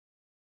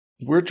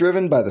We're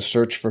driven by the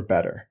search for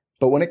better.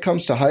 But when it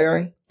comes to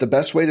hiring, the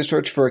best way to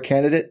search for a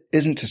candidate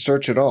isn't to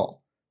search at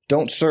all.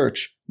 Don't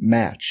search,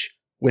 match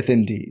with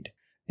Indeed.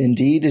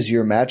 Indeed is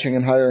your matching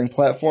and hiring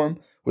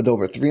platform with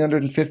over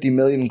 350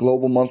 million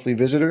global monthly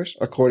visitors,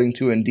 according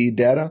to Indeed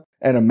data,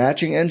 and a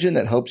matching engine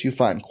that helps you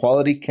find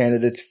quality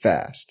candidates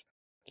fast.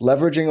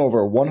 Leveraging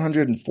over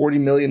 140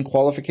 million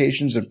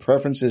qualifications and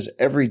preferences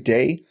every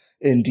day,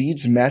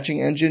 Indeed's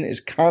matching engine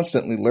is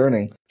constantly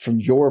learning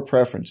from your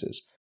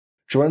preferences.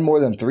 Join more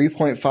than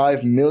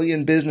 3.5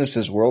 million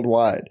businesses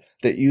worldwide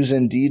that use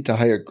Indeed to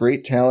hire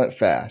great talent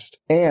fast.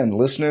 And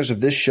listeners of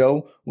this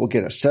show will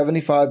get a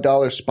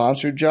 $75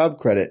 sponsored job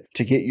credit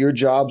to get your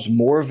jobs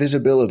more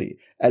visibility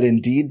at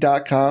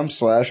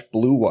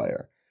Indeed.com/Blue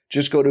Wire.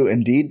 Just go to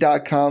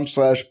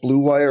Indeed.com/Blue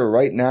Wire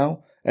right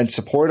now and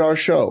support our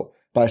show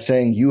by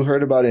saying you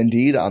heard about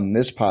Indeed on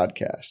this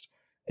podcast.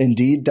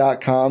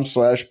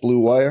 Indeed.com/Blue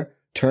Wire.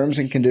 Terms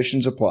and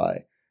conditions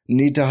apply.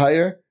 Need to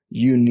hire?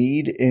 You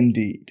need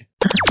Indeed.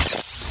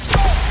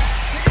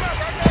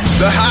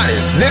 The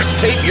hottest Knicks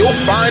tape you'll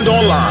find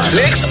online.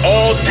 Knicks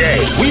all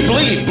day. We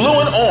bleed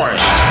blue and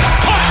orange.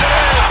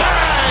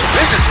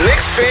 This is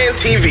Knicks Fan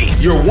TV,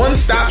 your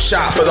one-stop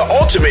shop for the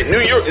ultimate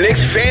New York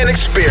Knicks fan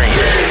experience.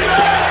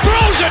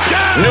 Throws it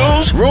down.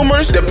 News,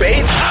 rumors,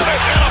 debates,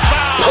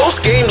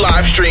 post-game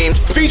live streams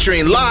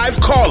featuring live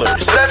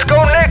callers. Let's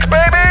go Knicks,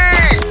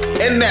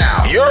 baby! And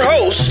now, your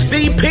host,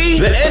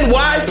 CP, the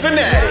NY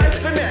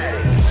Fanatic.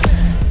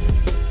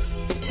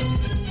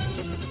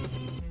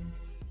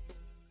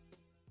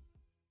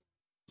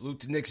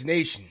 Salute to Knicks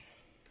Nation.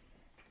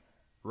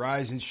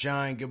 Rise and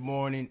shine. Good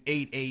morning.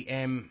 8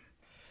 a.m.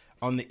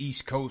 on the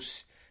East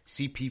Coast.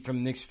 CP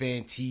from Knicks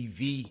Fan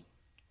TV.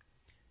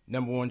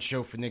 Number one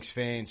show for Knicks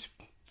fans,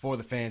 for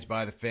the fans,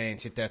 by the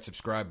fans. Hit that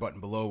subscribe button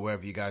below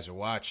wherever you guys are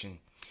watching.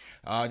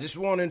 Just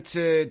wanted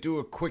to do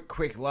a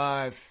quick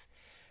live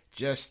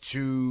just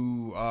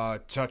to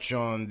touch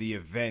on the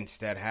events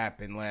that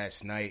happened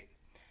last night.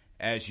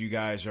 As you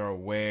guys are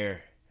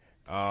aware,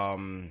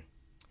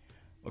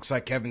 looks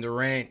like Kevin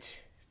Durant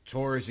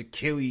tore his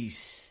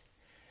Achilles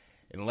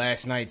in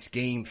last night's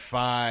Game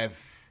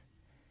 5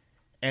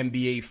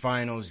 NBA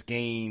Finals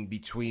game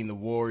between the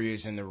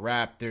Warriors and the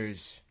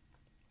Raptors.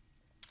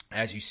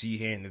 As you see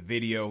here in the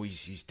video,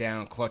 he's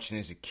down clutching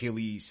his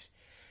Achilles.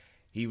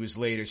 He was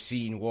later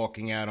seen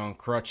walking out on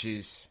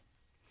crutches.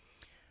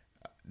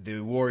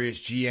 The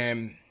Warriors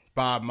GM,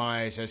 Bob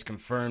Myers, has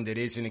confirmed it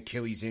is an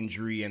Achilles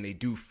injury, and they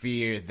do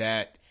fear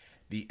that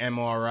the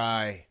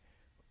MRI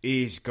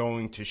is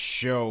going to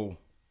show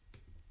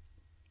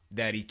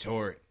that he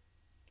tore it.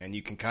 And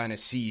you can kind of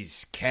see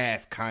his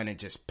calf kind of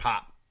just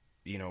pop,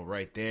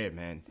 right there,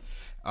 man.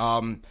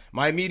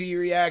 My immediate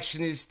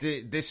reaction is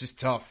that this is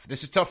tough.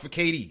 This is tough for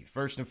KD,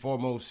 first and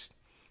foremost.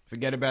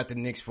 Forget about the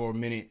Knicks for a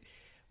minute.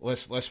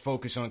 Let's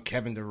focus on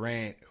Kevin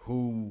Durant,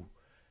 who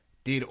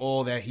did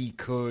all that he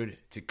could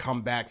to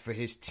come back for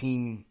his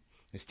team.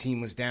 His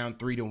team was down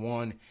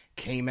 3-1,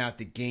 came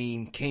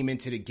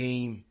into the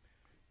game,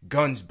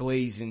 guns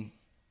blazing,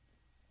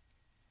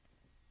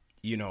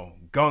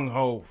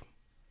 gung-ho,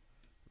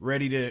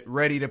 ready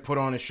to put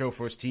on a show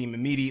for his team.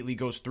 Immediately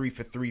goes 3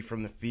 for 3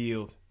 from the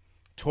field,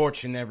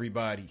 torching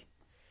everybody.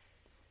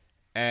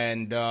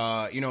 And,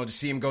 to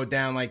see him go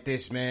down like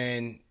this,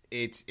 man,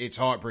 it's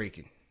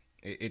heartbreaking.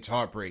 It's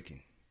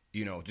heartbreaking.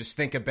 Just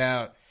think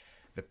about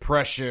the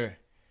pressure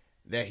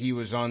that he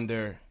was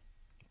under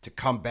to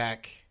come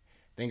back.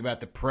 Think about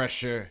the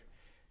pressure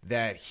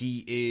that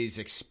he is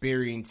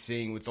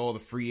experiencing with all the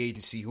free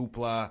agency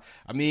hoopla.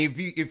 I mean,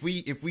 if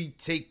we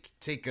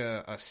take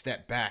a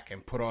step back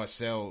and put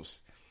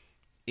ourselves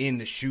in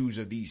the shoes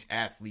of these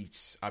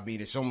athletes, I mean,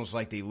 it's almost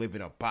like they live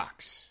in a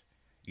box.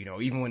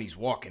 Even when he's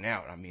walking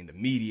out, I mean, the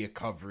media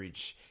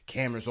coverage,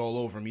 cameras all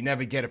over him. You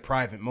never get a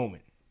private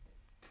moment.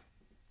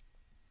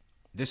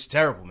 This is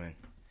terrible, man.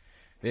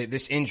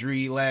 This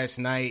injury last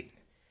night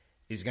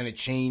is going to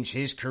change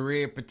his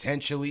career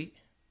potentially.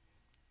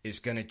 It's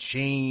going to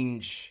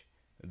change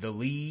the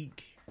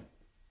league.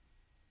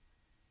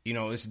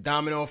 It's a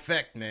domino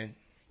effect, man.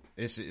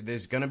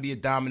 There's going to be a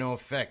domino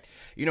effect.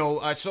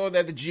 I saw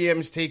that the GM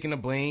is taking the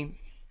blame.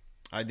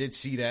 I did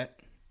see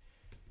that.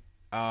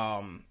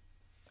 I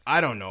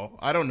don't know.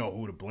 I don't know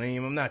who to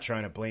blame. I'm not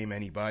trying to blame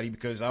anybody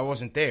because I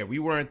wasn't there. We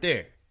weren't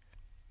there.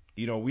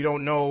 We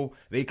don't know.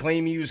 They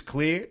claim he was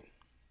cleared.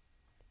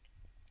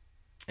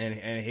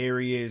 And here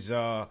he is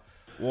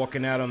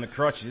walking out on the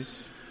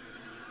crutches.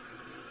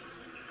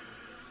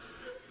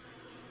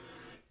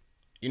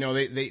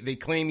 They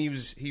claim he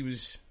was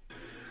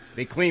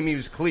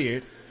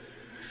cleared.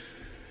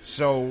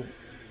 So,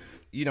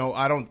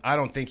 I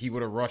don't think he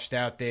would have rushed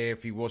out there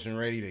if he wasn't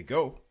ready to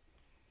go.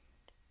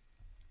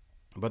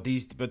 But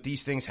these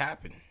things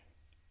happen.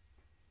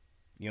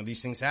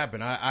 These things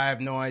happen. I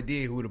have no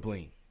idea who to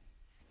blame.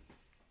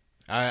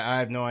 I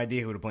have no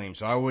idea who to blame.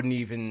 So I wouldn't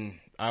even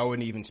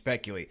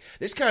speculate.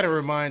 This kind of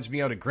reminds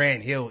me of the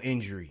Grant Hill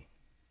injury.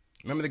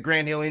 Remember the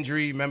Grant Hill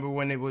injury? Remember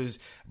when I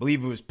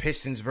believe it was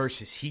Pistons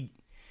versus Heat,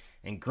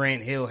 and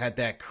Grant Hill had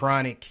that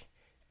chronic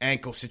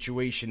ankle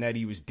situation that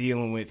he was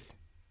dealing with.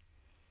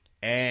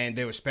 And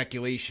there was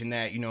speculation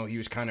that, he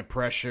was kind of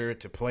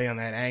pressured to play on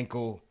that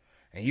ankle.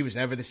 And he was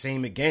never the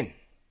same again.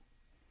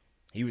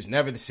 He was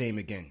never the same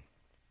again.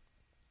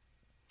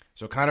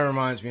 So it kind of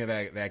reminds me of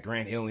that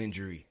Grant Hill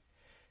injury.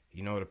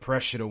 The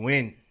pressure to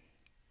win.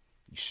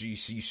 You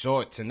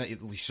saw it tonight.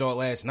 You saw it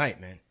last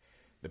night, man.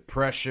 The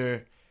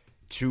pressure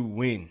to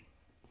win.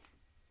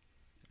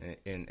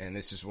 And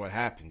this is what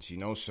happens,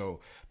 So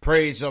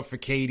praise up for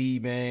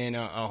KD, man.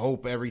 I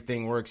hope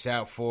everything works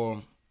out for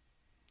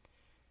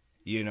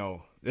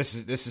him. This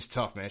is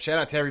tough, man. Shout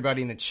out to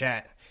everybody in the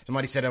chat.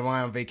 Somebody said, am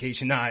I on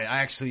vacation? Nah,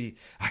 I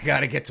got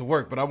to get to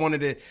work. But I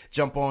wanted to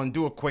jump on,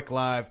 do a quick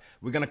live.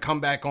 We're going to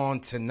come back on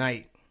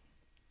tonight.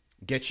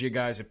 Get your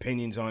guys'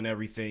 opinions on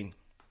everything.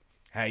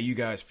 How you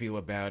guys feel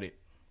about it.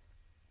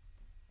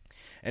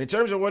 And in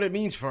terms of what it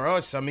means for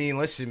us,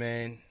 listen,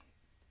 man.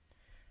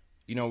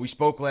 We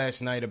spoke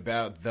last night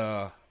about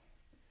the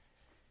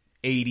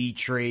AD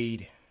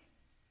trade.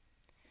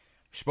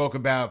 We spoke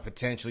about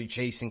potentially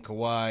chasing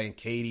Kawhi and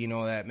KD and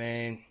all that,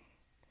 man.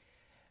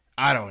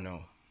 I don't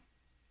know.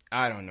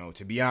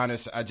 To be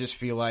honest, I just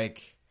feel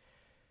like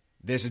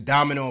there's a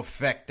domino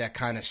effect that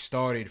kind of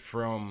started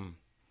from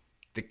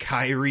the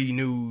Kyrie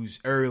news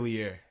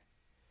earlier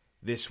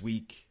this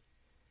week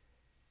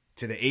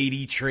to the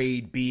AD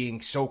trade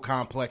being so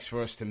complex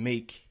for us to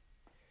make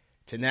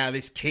to now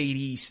this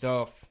KD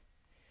stuff.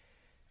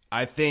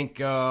 I think,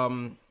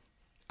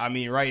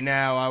 right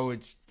now I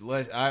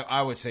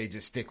would say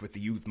just stick with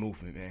the youth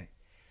movement, man.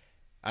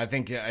 I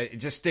think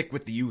just stick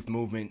with the youth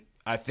movement.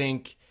 I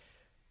think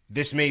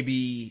this may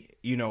be,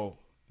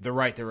 the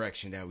right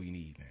direction that we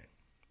need, man.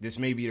 This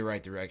may be the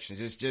right direction.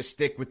 Just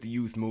stick with the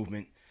youth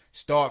movement.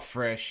 Start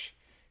fresh.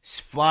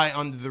 Fly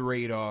under the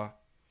radar.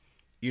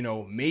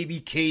 Maybe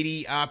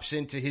KD opts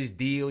into his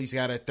deal. He's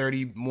got a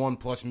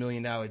 $31+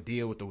 million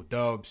deal with the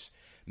Dubs.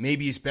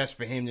 Maybe it's best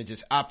for him to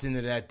just opt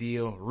into that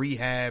deal,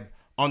 rehab,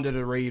 under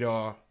the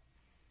radar.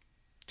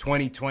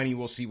 2020,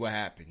 we'll see what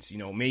happens.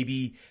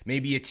 Maybe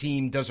a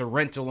team does a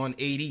rental on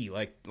AD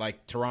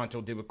like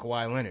Toronto did with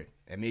Kawhi Leonard,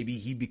 and maybe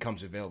he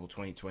becomes available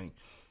 2020.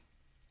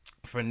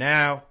 For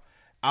now,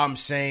 I'm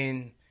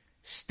saying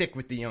stick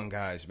with the young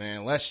guys,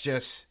 man. Let's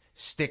just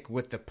stick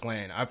with the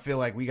plan. I feel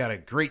like we got a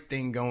great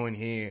thing going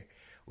here.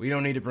 We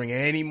don't need to bring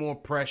any more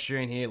pressure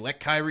in here.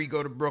 Let Kyrie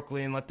go to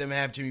Brooklyn. Let them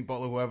have Jimmy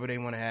Butler, whoever they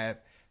want to have.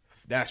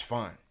 That's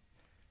fine.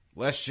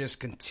 Let's just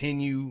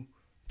continue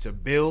to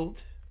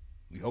build.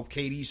 We hope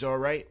KD's all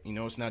right.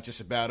 It's not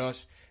just about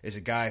us. It's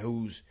a guy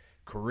whose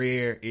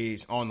career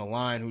is on the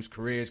line, whose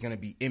career is going to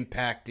be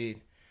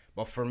impacted.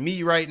 But for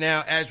me right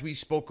now, as we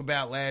spoke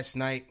about last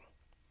night,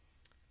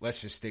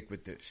 let's just stick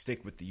with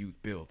the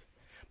youth build.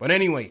 But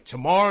anyway,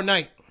 tomorrow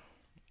night,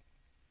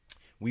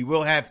 we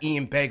will have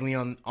Ian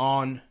Begley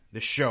on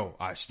the show.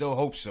 I still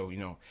hope so,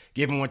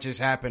 Given what just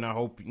happened, I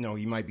hope,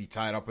 he might be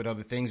tied up with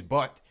other things.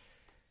 But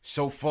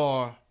so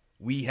far,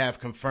 we have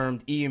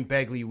confirmed Ian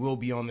Begley will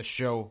be on the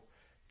show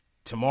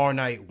tomorrow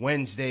night,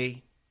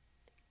 Wednesday,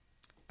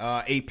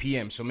 8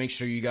 p.m. So make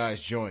sure you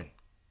guys join.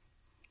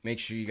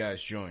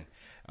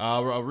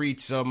 I'll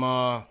read some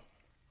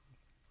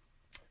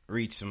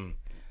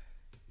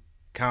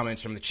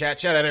comments from the chat.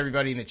 Shout out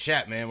everybody in the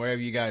chat, man,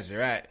 wherever you guys are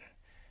at.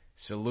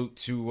 Salute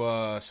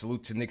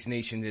to Knicks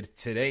Nation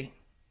today.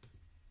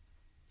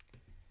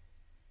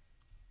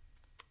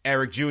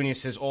 Eric Jr.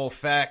 says, all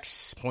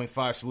facts.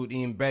 0.5, salute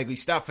Ian Begley.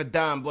 Stop for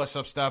Dime. Bless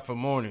up, stop for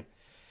morning.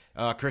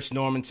 Chris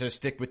Norman says,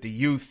 stick with the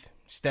youth.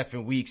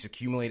 Stephen Weeks,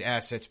 accumulate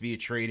assets via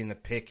trading the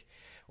pick.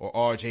 Or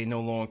RJ, no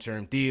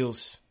long-term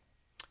deals.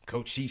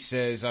 Coach C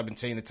says, I've been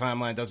saying the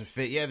timeline doesn't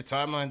fit. Yeah, the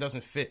timeline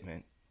doesn't fit,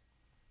 man.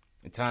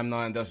 The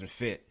timeline doesn't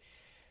fit.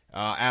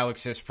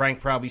 Alex says,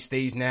 Frank probably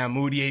stays now.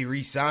 Moutier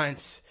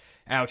resigns.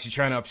 Alex, you're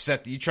trying to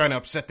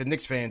upset the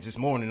Knicks fans this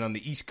morning on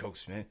the East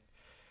Coast, man.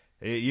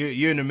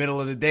 You're in the middle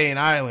of the day in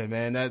Ireland,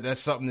 man. That's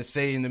something to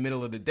say in the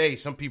middle of the day.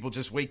 Some people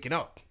just waking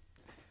up.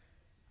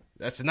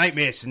 That's a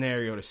nightmare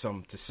scenario to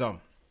some.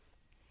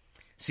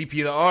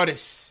 CP the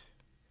artist,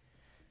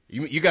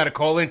 you got to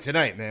call in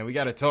tonight, man. We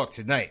got to talk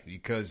tonight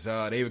because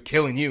they were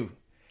killing you.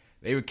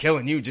 They were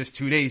killing you just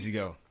 2 days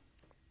ago.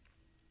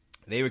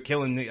 They were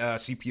killing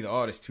CP the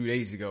artist 2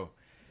 days ago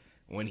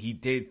when he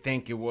did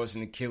think it was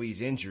an Achilles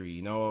injury.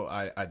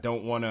 I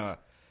don't want to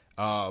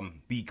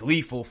be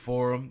gleeful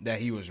for him that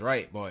he was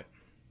right, but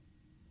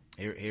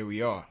here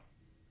we are.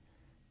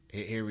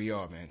 Here we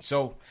are, man.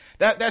 So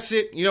that's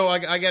it.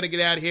 I got to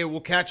get out of here.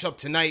 We'll catch up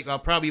tonight. I'll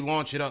probably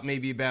launch it up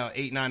maybe about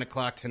 8, 9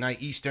 o'clock tonight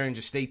Eastern.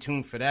 Just stay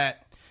tuned for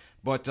that.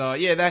 But,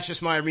 that's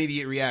just my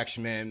immediate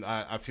reaction, man.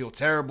 I feel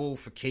terrible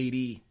for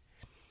KD.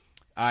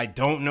 I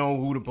don't know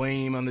who to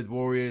blame on the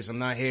Warriors. I'm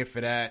not here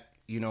for that.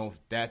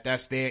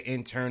 That's their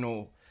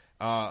internal,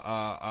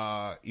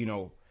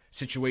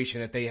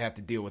 situation that they have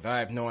to deal with. I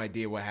have no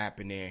idea what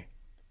happened there.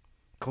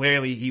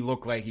 Clearly, he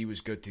looked like he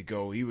was good to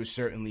go. He was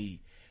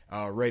certainly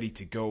ready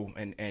to go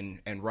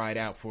and ride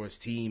out for his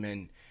team.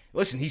 And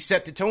listen, he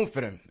set the tone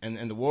for them.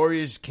 And the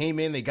Warriors came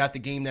in. They got the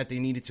game that they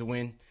needed to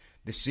win.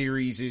 The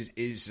series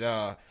is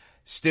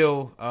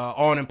still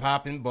on and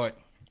popping, but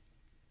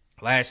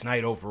last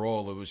night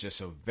overall, it was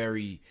just a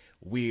very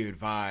weird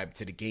vibe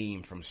to the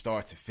game from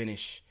start to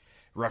finish.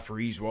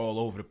 Referees were all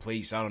over the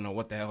place. I don't know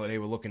what the hell they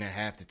were looking at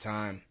half the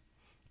time.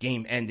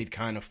 Game ended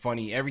kind of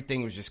funny.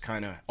 Everything was just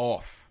kind of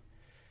off.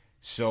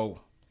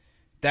 So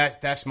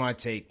that's my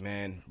take,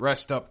 man.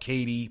 Rest up,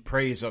 KD.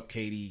 Praise up,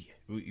 KD.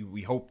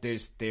 We hope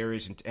there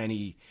isn't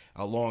any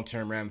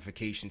long-term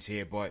ramifications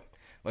here, but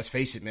let's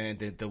face it, man.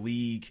 The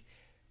league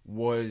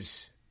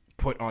was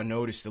put on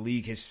notice. The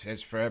league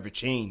has forever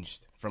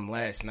changed from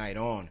last night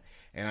on.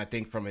 And I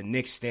think from a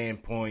Knicks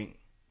standpoint,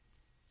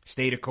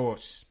 stay the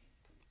course.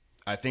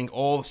 I think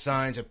all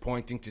signs are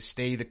pointing to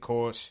stay the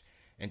course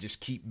and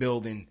just keep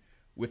building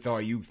with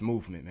our youth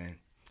movement, man.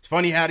 It's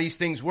funny how these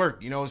things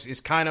work. You know,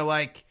 it's kind of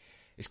like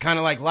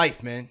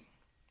life, man.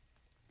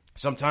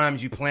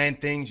 Sometimes you plan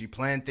things,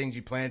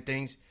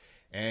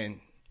 and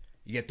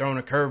you get thrown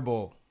a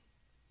curveball,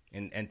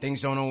 and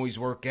things don't always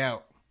work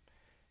out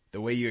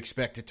the way you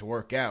expect it to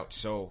work out.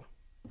 So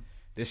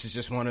this is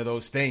just one of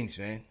those things,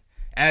 man.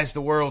 As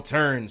the world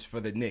turns for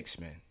the Knicks,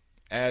 man.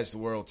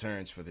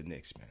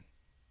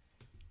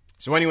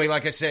 So anyway,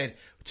 like I said,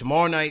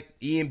 tomorrow night,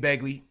 Ian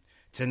Begley.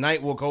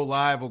 Tonight we'll go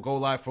live. We'll go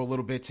live for a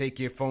little bit, take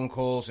your phone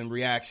calls and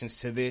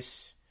reactions to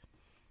this.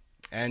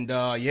 And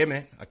yeah,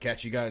 man, I'll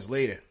catch you guys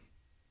later.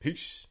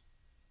 Peace.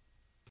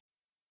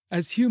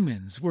 As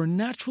humans, we're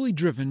naturally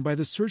driven by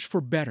the search for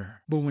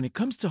better. But when it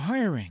comes to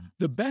hiring,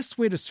 the best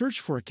way to search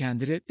for a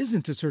candidate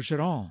isn't to search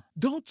at all.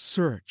 Don't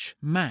search,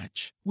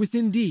 match with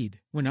Indeed.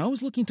 When I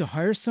was looking to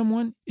hire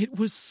someone, it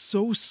was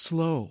so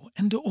slow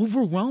and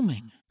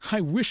overwhelming.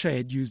 I wish I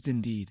had used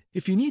Indeed.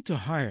 If you need to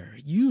hire,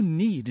 you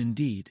need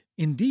Indeed.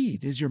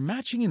 Indeed is your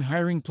matching and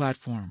hiring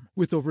platform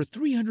with over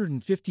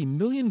 350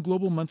 million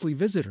global monthly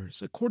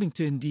visitors, according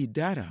to Indeed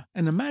data,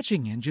 and a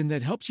matching engine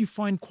that helps you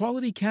find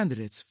quality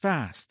candidates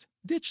fast.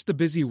 Ditch the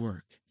busy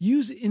work.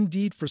 Use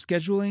Indeed for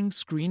scheduling,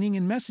 screening,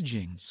 and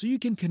messaging so you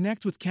can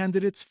connect with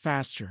candidates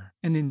faster.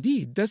 And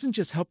Indeed doesn't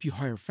just help you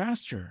hire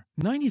faster.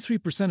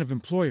 93% of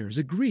employers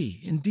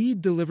agree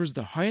Indeed delivers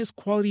the highest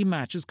quality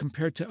matches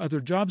compared to other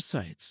job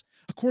sites,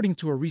 according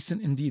to a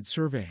recent Indeed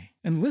survey.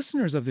 And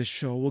listeners of this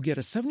show will get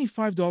a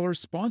 $75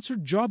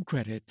 sponsored job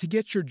credit to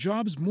get your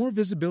jobs more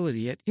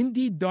visibility at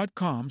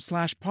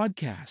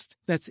Indeed.com/podcast.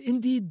 That's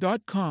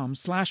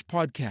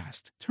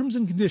Indeed.com/podcast. Terms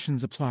and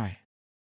conditions apply.